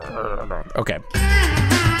Okay.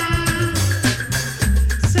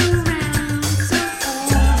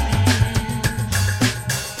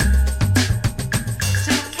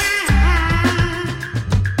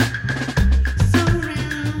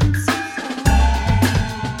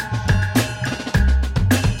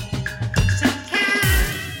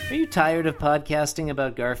 Are you tired of podcasting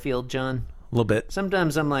about Garfield, John? A little bit.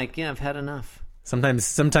 Sometimes I'm like, yeah, I've had enough.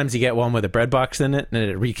 Sometimes you get one with a bread box in it, and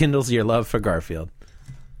it rekindles your love for Garfield.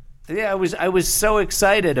 Yeah, I was so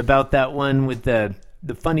excited about that one with the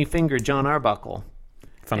funny finger John Arbuckle.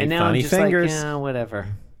 Funny, and now funny I'm just fingers. like, yeah, whatever.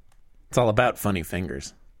 It's all about funny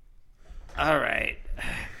fingers. All right.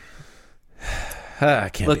 I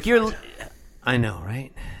can't. Look, I know,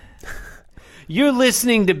 right? You're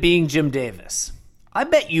listening to Being Jim Davis. I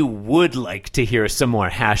bet you would like to hear some more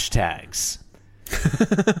hashtags.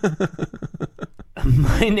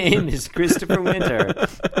 My name is Christopher Winter.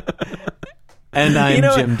 And I'm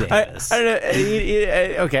Jim Davis.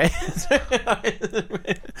 Okay.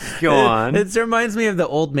 Go on. It reminds me of the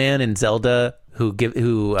old man in Zelda who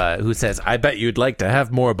says, "I bet you'd like to have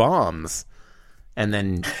more bombs," and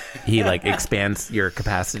then he expands your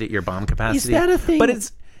capacity, your bomb capacity. Is that a thing? But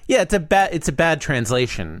it's a bad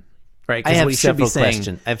translation, right? I have what he should be saying,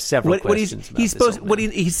 questions. I have several questions. He's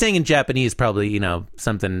saying in Japanese, probably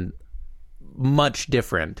something much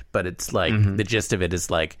different, but it's the gist of it is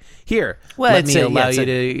here. Well, let me allow you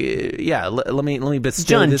to. Let me bestow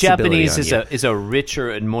John, this Japanese ability is a richer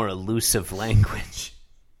and more elusive language.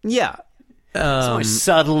 Yeah. It's more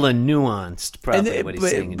subtle and nuanced, probably, what he's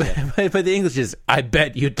saying. But the English is, "I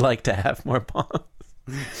bet you'd like to have more bombs."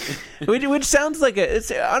 which sounds like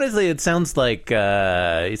honestly, it sounds like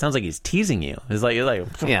he's teasing you. It's like,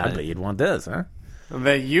 yeah, I bet you'd want this, huh? I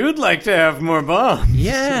bet you'd like to have more bombs.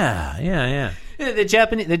 Yeah.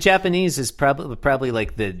 The Japanese is probably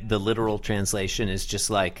like the literal translation is just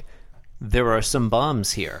like, there are some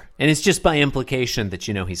bombs here, and it's just by implication that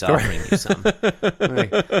he's offering you some.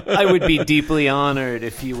 I would be deeply honored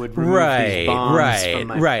if you would remove these bombs from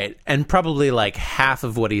my... Right. And probably half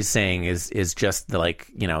of what he's saying is just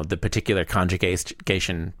the particular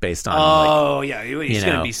conjugation based on. He's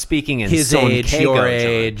going to be speaking in his age, your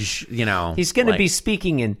age. He's going to be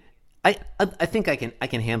speaking in. I think I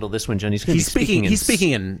can handle this one, John. He's going to be speaking. He's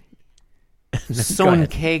speaking in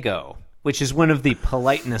Sonkeigo, which is one of the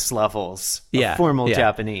politeness levels of formal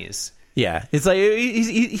Japanese. Yeah, it's like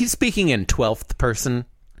he's speaking in 12th person.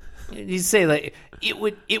 You say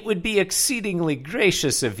it would be exceedingly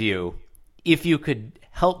gracious of you if you could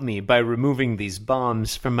help me by removing these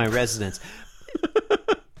bombs from my residence.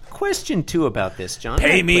 Question 2 about this, John.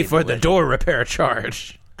 Pay me for the door repair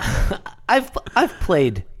charge. I've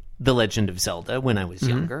played The Legend of Zelda when I was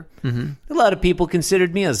younger. Mm-hmm. A lot of people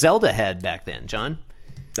considered me a Zelda head back then, John.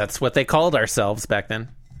 That's what they called ourselves back then.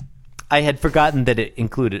 I had forgotten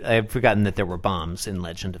that there were bombs in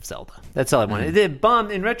Legend of Zelda. That's all I wanted. The bomb,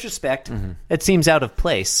 in retrospect, it seems out of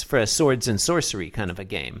place for a swords and sorcery kind of a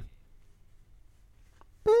game.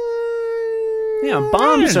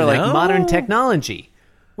 Bombs are like modern technology,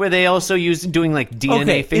 where they also use doing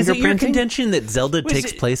DNA fingerprinting. Is it your contention that Zelda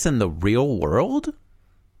takes place in the real world?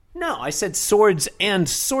 No, I said swords and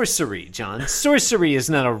sorcery, John. Sorcery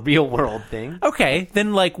is not a real-world thing. Okay,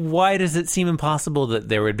 then, why does it seem impossible that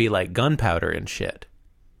there would be, gunpowder and shit?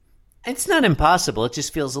 It's not impossible. It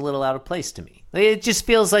just feels a little out of place to me. It just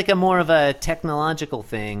feels like more of a technological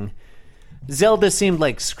thing. Zelda seemed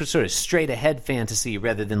like sort of straight-ahead fantasy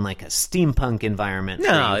rather than a steampunk environment.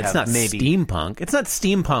 No, it's not steampunk. It's not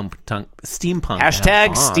steampunk. Steampunk. Hashtag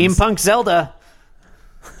steampunk Zelda.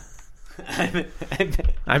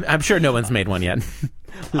 I'm sure no one's made one yet.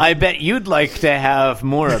 I bet you'd like to have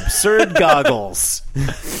more absurd goggles.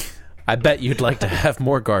 I bet you'd like to have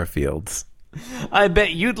more Garfields. I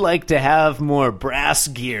bet you'd like to have more brass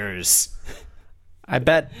gears. I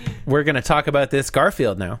bet we're going to talk about this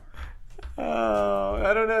Garfield now. Oh,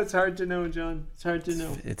 I don't know. It's hard to know, John. It's hard to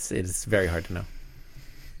know. It's very hard to know.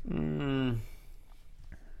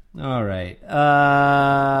 All right.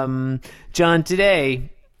 John,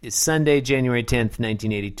 today is Sunday, January 10th,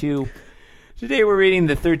 1982. Today we're reading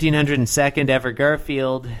the 1302nd ever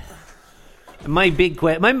Garfield. My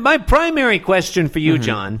primary question for you,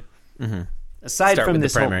 John, aside from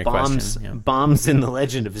this whole bombs in the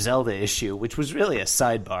Legend of Zelda issue, which was really a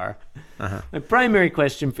sidebar, my primary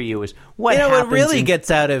question for you is what happens. What really gets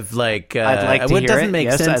out of I'd like to what hear doesn't it. make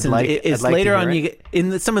Yes, sense is later on. You get,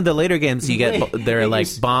 in some of the later games, you get there are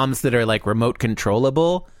bombs that are remote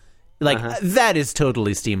controllable. Like, that is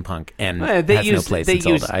totally steampunk and has no place in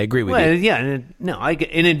Zelda. I agree with you. Yeah, no,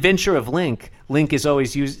 in Adventure of Link, Link is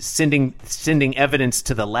always sending evidence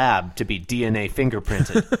to the lab to be DNA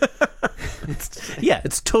fingerprinted.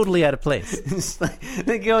 It's totally out of place.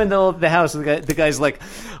 They go in the house, the guy's like,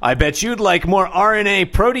 I bet you'd like more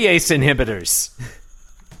RNA protease inhibitors.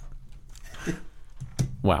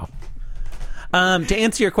 Wow. To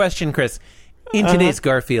answer your question, Chris, in today's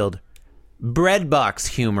Garfield, breadbox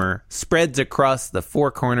humor spreads across the four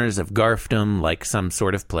corners of Garfdom like some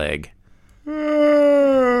sort of plague. Boy,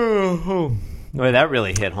 that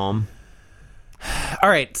really hit home. All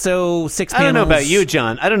right, so 6 panels. I don't know about you,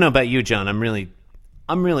 John. I'm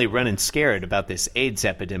really running scared about this AIDS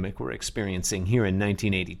epidemic we're experiencing here in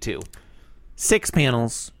 1982. 6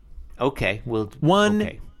 panels. Okay, well,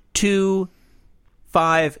 1, 2,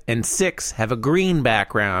 5, and 6 have a green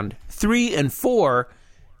background. 3 and 4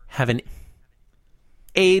 have an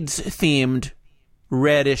AIDS-themed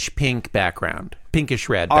reddish-pink background. Pinkish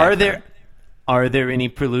red background. Are there any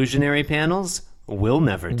prelusionary panels? We'll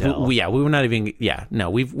never tell. We were not even... Yeah, no,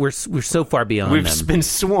 we're so far beyond them. We've been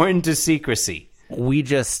sworn to secrecy. We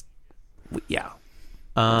just... Yeah.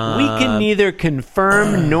 We can neither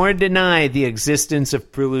confirm nor deny the existence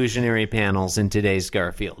of prelusionary panels in today's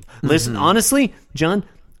Garfield. Listen, honestly, John,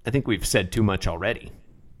 I think we've said too much already.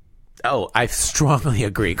 Oh, I strongly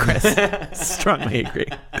agree, Chris. Strongly agree.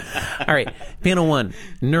 All right, panel 1.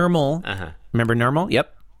 Nermal. Remember Nermal?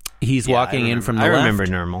 Yep. He's walking in from the left. I remember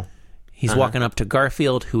Nermal. He's walking up to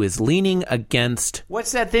Garfield, who is leaning against...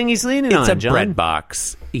 What's that thing he's leaning on, John? John? Bread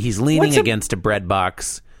box. He's leaning against a bread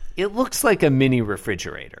box. It looks like a mini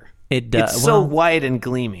refrigerator. It does. It's so wide and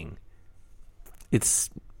gleaming.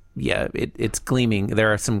 It's gleaming.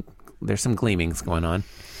 There's some gleamings going on.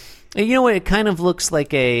 You know what? It kind of looks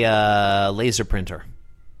like a laser printer.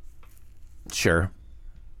 Sure.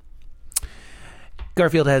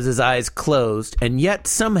 Garfield has his eyes closed, and yet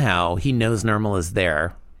somehow he knows Nermal is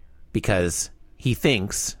there because he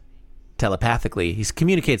thinks telepathically. He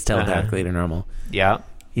communicates telepathically to Nermal. Yeah.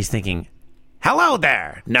 He's thinking, hello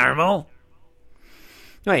there, Nermal.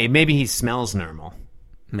 Wait, maybe he smells Nermal.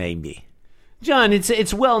 Maybe. John,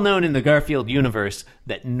 it's well known in the Garfield universe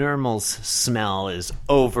that Nermal's smell is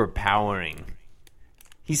overpowering.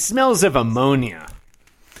 He smells of ammonia.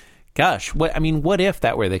 Gosh, what if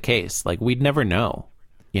that were the case? Like, we'd never know.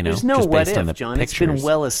 There's no just what based on if, the John. pictures. It's been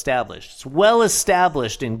well established. It's well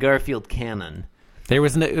established in Garfield canon. They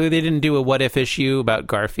didn't do a what if issue about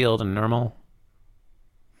Garfield and Nermal.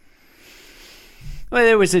 Well,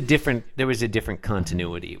 there was a different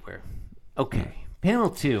continuity where. Okay, panel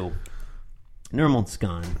 2. Nermal's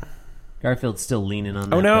gone. Garfield's still leaning on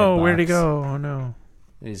that Oh no, bread where'd he box. go? Oh no.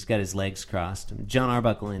 He's got his legs crossed. John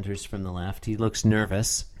Arbuckle enters from the left. He looks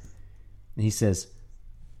nervous. And he says,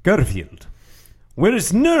 Garfield, where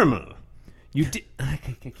is Nermal? You did... I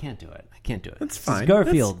can't do it. That's fine.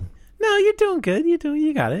 Garfield. No, you're doing good.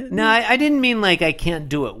 You got it. No, I didn't mean like I can't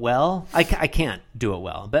do it well. I can't do it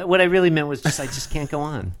well. But what I really meant was just I just can't go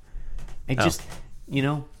on. I just,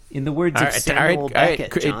 in the words of Samuel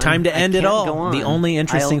Beckett, John, time to end it all. Go on. The only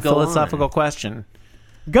interesting I'll go philosophical on. question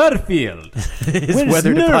Garfield is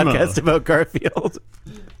whether to podcast about Garfield.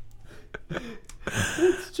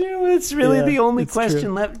 It's true. It's really the only question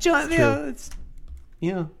true. left, John. I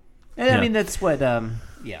mean, that's what.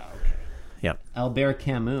 Okay. Yep. Albert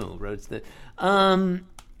Camus wrote that.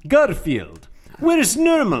 Garfield, where's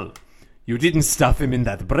Nermal? You didn't stuff him in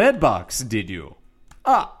that bread box, did you?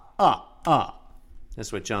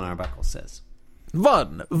 That's what John Arbuckle says.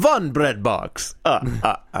 One bread box.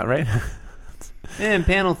 Right? And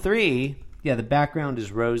panel 3, the background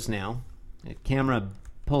is Rose now. The camera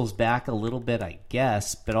pulls back a little bit, I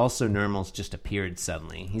guess, but also Nermal's just appeared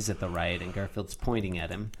suddenly. He's at the right, and Garfield's pointing at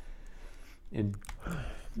him. And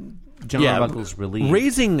John Arbuckle's relieved.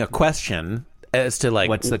 Raising a question as to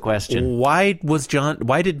what's the question? Why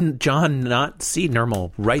didn't John not see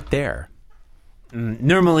Nermal right there?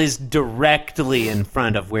 Nermal is directly in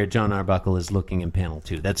front of where John Arbuckle is looking in panel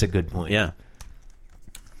 2. That's a good point. Yeah.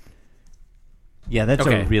 Yeah, that's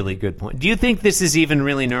a really good point. Do you think this is even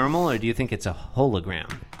really Nermal, or do you think it's a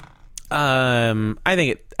hologram? I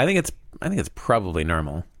think it's probably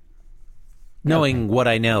Nermal. Knowing what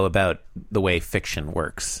I know about the way fiction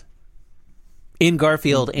works. In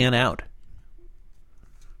Garfield and out.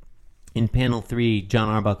 In panel 3, John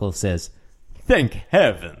Arbuckle says, "Thank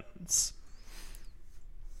heavens."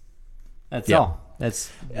 That's all.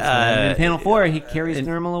 That's in panel 4, he carries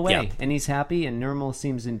Nermal away, and he's happy, and Nermal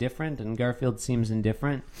seems indifferent, and Garfield seems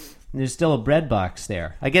indifferent. There's still a bread box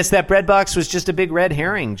there. I guess that bread box was just a big red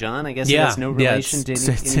herring, John. I guess it has no relation to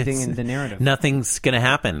anything in the narrative. Nothing's going to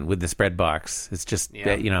happen with this bread box. It's just,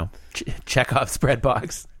 Chekhov's bread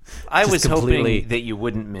box. I was hoping that you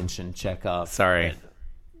wouldn't mention Chekhov. Sorry.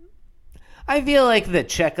 I feel like the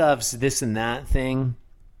Chekhov's this and that thing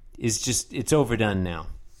is just, it's overdone now.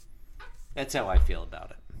 That's how I feel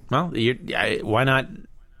about it. Well, why not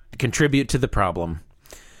contribute to the problem?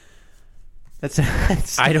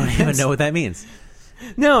 I don't even know what that means.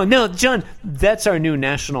 No, John, that's our new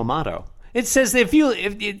national motto. It says that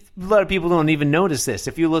a lot of people don't even notice this.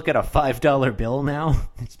 If you look at a $5 bill now,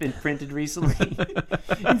 it's been printed recently.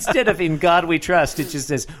 Instead of "In God We Trust," it just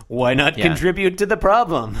says, "Why not contribute to the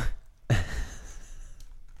problem?"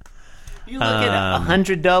 You look at a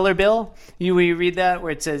 $100 bill. You read that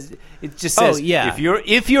where it says, it just says,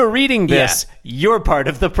 if you're reading this, you're part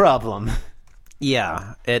of the problem.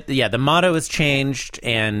 Yeah, the motto has changed,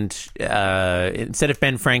 and instead of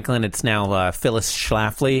Ben Franklin, it's now Phyllis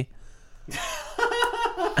Schlafly.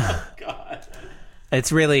 God,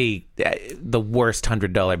 it's really the worst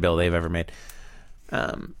 $100 bill they've ever made.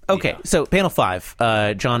 So panel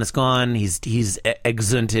 5, John is gone. He's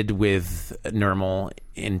exunted with Nermal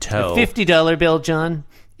in tow. The $50 bill, John.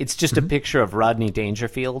 It's just a picture of Rodney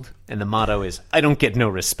Dangerfield, and the motto is, "I don't get no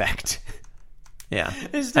respect." Yeah,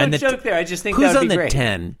 there's no joke there. I just think who's that would on be the great.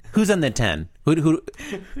 10? Who's on the 10? Who?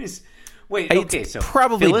 Wait, okay, so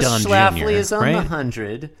probably Phyllis Don Schlafly Jr., is on right? the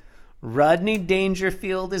 100. Rodney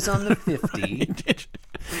Dangerfield is on the 50.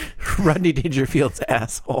 Rodney Dangerfield's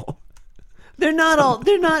asshole. They're not.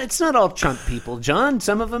 It's not all Trump people, John.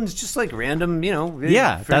 Some of them is just like random,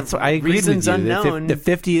 that's what I agree with you. Reasons unknown. The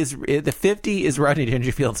 50 is Rodney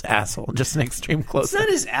Dangerfield's asshole. Just an extreme close. It's not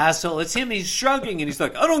his asshole. It's him. He's shrugging and he's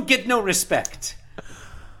like, "I don't get no respect."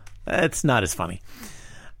 That's not as funny.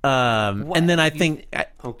 And then I think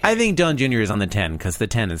Don Jr. is on the 10 because the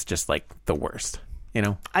 10 is just like the worst.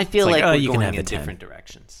 I feel like we're you can going have in the 10. different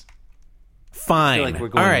directions. Fine. I feel like we're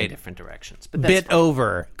going All in right. different directions. But that's Bit fine.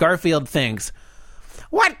 over. Garfield thinks,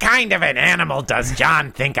 "What kind of an animal does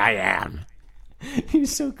John think I am?" You're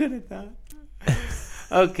so good at that.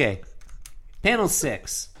 Okay. Panel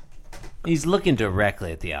 6. He's looking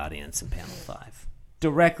directly at the audience in panel 5.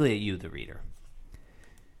 Directly at you, the reader.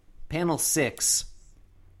 Panel 6.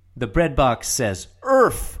 The bread box says,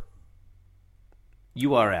 "URF."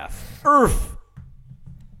 URF. URF.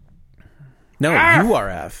 No,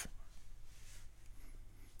 URF.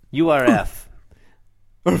 URF.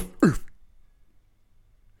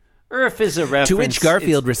 URF is a reference. To which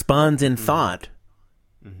Garfield responds in thought,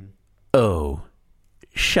 "Oh,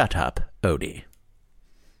 shut up, Odie."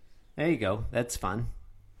 There you go. That's fun.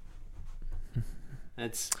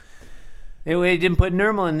 They didn't put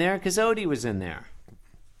Nermal in there because Odie was in there.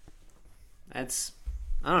 I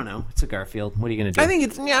don't know. It's a Garfield. What are you going to do? I think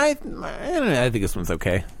it's, I don't know. I think this one's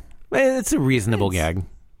okay. It's a reasonable gag.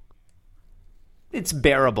 It's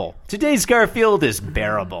bearable. Today's Garfield is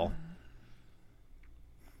bearable.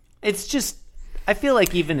 It's just, I feel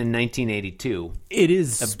like even in 1982, it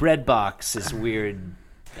is a bread box is weird.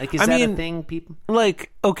 Like, is that a thing, people?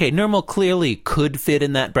 Like, okay, Nermal clearly could fit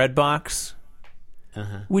in that bread box,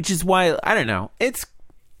 which is why, I don't know. It's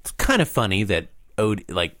kind of funny that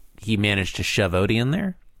Odie, he managed to shove Odie in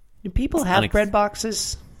there. Do people have bread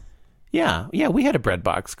boxes? Yeah, we had a bread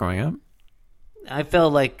box growing up. I feel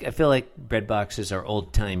like bread boxes are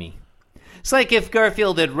old timey. It's like if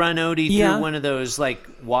Garfield had run Odie through one of those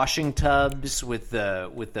washing tubs with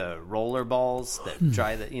the roller balls that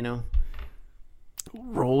dry the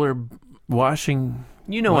roller washing.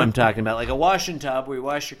 You know what I'm talking about, like a washing tub where you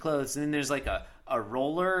wash your clothes, and then there's like a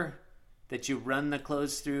roller that you run the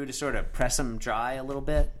clothes through to sort of press them dry a little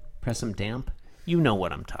bit, press them damp. You know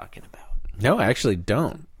what I'm talking about. No, I actually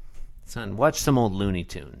don't. Son, watch some old Looney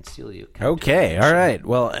Tunes. Okay, all right.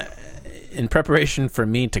 Well, in preparation for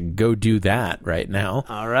me to go do that right now.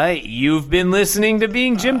 All right, you've been listening to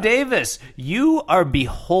Being Jim Davis. You are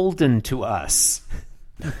beholden to us.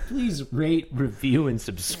 Please rate, review, and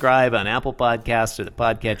subscribe on Apple Podcasts or the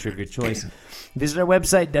podcatcher of your choice. Visit our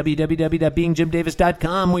website,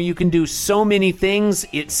 www.beingjimdavis.com, where you can do so many things,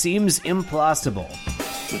 it seems implausible.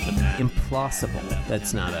 Implausible.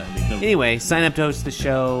 That's not a... Anyway, sign up to host the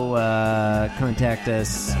show, contact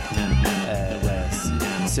us,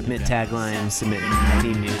 submit taglines, submit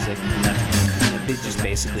theme music. Just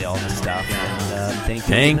basically all the stuff. And,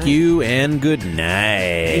 thank you and good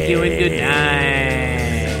night. Thank you and good night.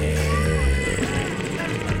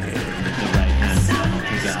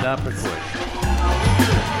 Stop recording.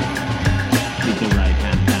 With the right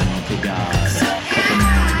hand down to God. Put the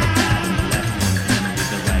mind on the left hand. With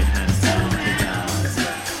the right hand down to God.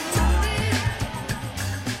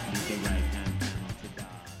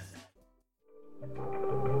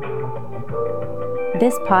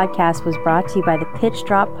 This podcast was brought to you by the Pitch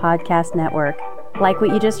Drop Podcast Network. Like what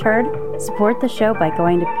you just heard? Support the show by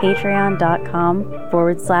going to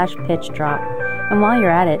patreon.com/pitchdrop. And while you're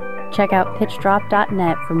at it, check out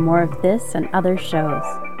pitchdrop.net for more of this and other shows.